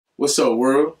What's up,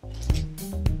 world?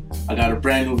 I got a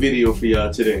brand new video for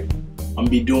y'all today. I'm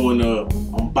be doing a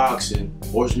unboxing,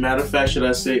 or as a matter of fact, should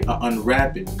I say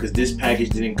unwrapping, because this package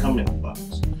didn't come in the box.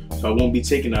 So I won't be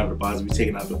taking out of the box, I'll be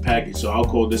taking out the package. So I'll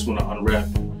call this one an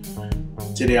unwrapping.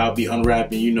 Today I'll be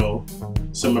unwrapping, you know,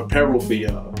 some apparel for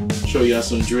y'all. Show y'all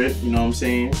some drip, you know what I'm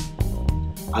saying?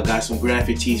 I got some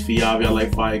graphic tees for y'all. If y'all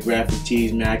like fire graphic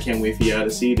tees, man, I can't wait for y'all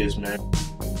to see this, man.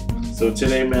 So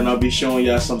today, man, I'll be showing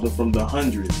y'all something from the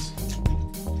hundreds.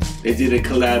 They did a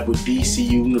collab with DC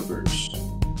Universe.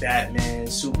 Batman,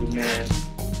 Superman,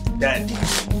 that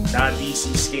DC, not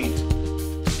DC Skater.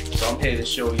 So I'm here to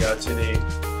show y'all today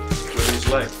what it's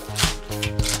like.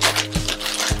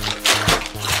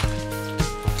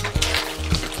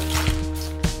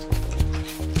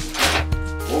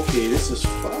 Okay, this is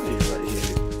fire right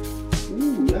here.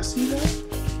 Ooh, y'all see that?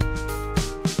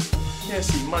 Can't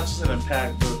see much, it's in a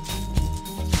pack, but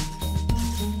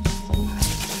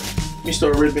let me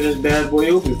start ripping this bad boy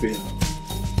open for you.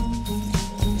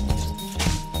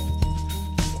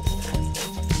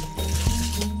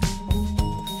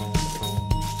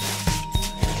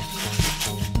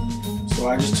 So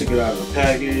I just took it out of the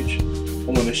package. I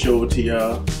want to show it to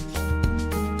y'all.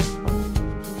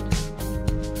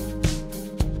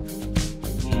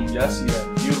 Y'all see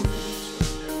that beautiful,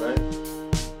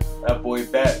 right? That boy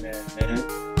Batman, man.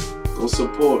 Go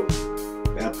support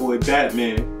that boy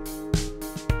Batman.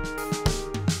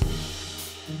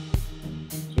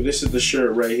 So this is the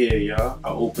shirt right here, y'all. I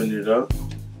opened it up.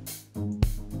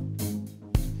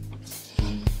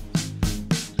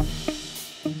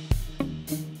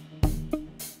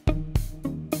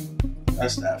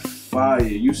 That's that fire.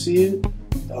 You see it?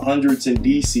 The hundreds in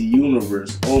DC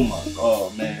Universe. Oh my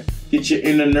god, man. Get your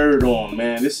inner nerd on,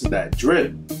 man. This is that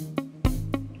drip.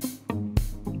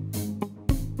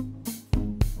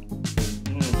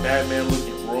 Batman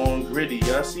looking raw and gritty.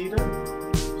 Y'all see that?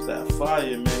 It's that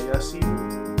fire, man. Y'all see it?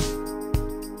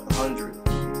 The hundreds.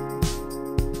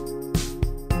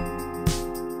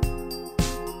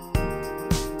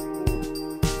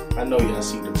 I know y'all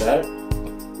see the back.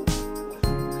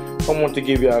 I want to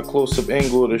give y'all a close-up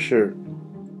angle of the shirt.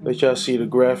 Let y'all see the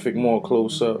graphic more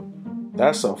close up.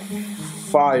 That's a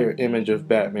fire image of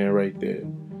Batman right there.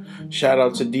 Shout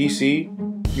out to DC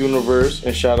Universe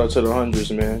and shout out to the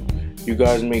hundreds, man. You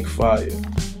guys make fire.